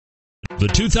The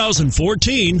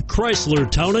 2014 Chrysler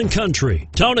Town & Country.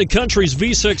 Town & Country's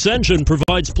V6 engine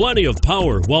provides plenty of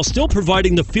power while still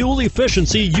providing the fuel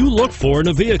efficiency you look for in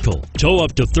a vehicle. Tow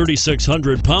up to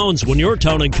 3,600 pounds when your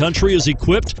Town & Country is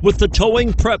equipped with the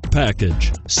Towing Prep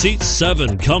Package. Seat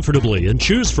 7 comfortably and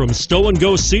choose from stow and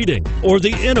go seating or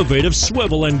the innovative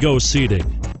swivel and go seating.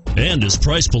 And is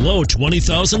priced below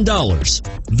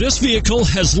 $20,000. This vehicle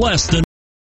has less than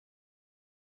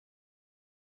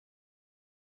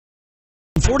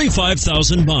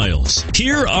 45,000 miles.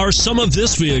 Here are some of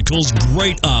this vehicle's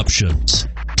great options: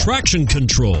 traction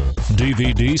control,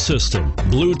 DVD system,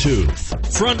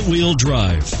 Bluetooth, front wheel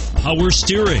drive, power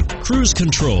steering, cruise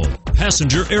control,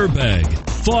 passenger airbag,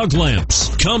 fog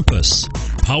lamps, compass,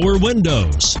 power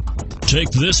windows.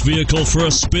 Take this vehicle for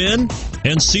a spin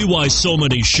and see why so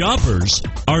many shoppers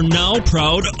are now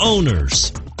proud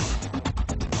owners.